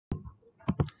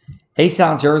Hey,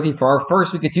 South Jersey, for our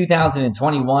first week of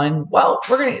 2021, well,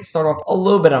 we're going to start off a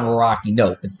little bit on a rocky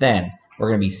note, but then we're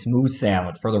going to be smooth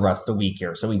sailing for the rest of the week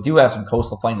here. So we do have some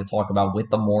coastal flooding to talk about with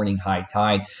the morning high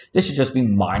tide. This should just be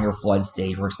minor flood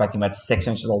stage. We're expecting about 6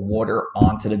 inches of water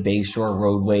onto the bayshore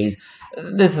roadways.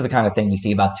 This is the kind of thing we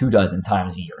see about 2 dozen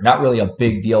times a year. Not really a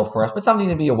big deal for us, but something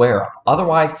to be aware of.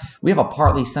 Otherwise, we have a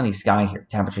partly sunny sky here.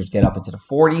 Temperatures get up into the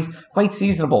 40s, quite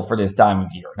seasonable for this time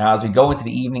of year. Now, as we go into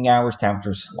the evening hours,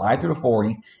 temperatures slide through the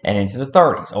 40s and into the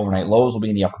 30s. Overnight lows will be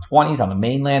in the upper 20s on the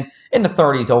mainland, in the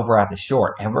 30s over at the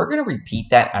shore. And we're going to repeat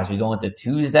that as we go into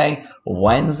Tuesday,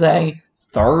 Wednesday,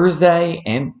 Thursday,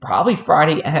 and probably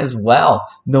Friday as well.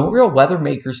 No real weather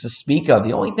makers to speak of.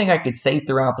 The only thing I could say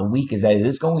throughout the week is that it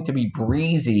is going to be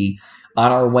breezy on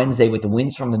our Wednesday with the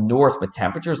winds from the north, but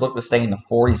temperatures look to stay in the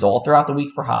 40s all throughout the week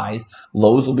for highs.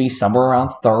 Lows will be somewhere around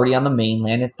 30 on the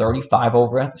mainland and 35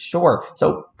 over at the shore.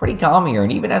 So pretty calm here.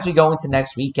 And even as we go into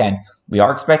next weekend, we are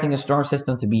expecting a storm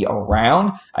system to be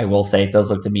around. I will say it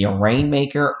does look to be a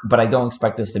rainmaker, but I don't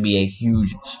expect this to be a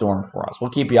huge storm for us. We'll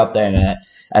keep you updated on that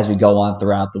as we go on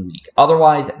throughout the week.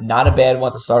 Otherwise, not a bad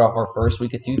one to start off our first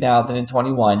week of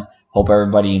 2021. Hope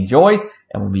everybody enjoys,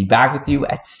 and we'll be back with you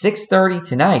at 6:30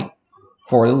 tonight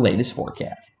for the latest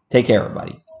forecast. Take care,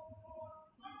 everybody.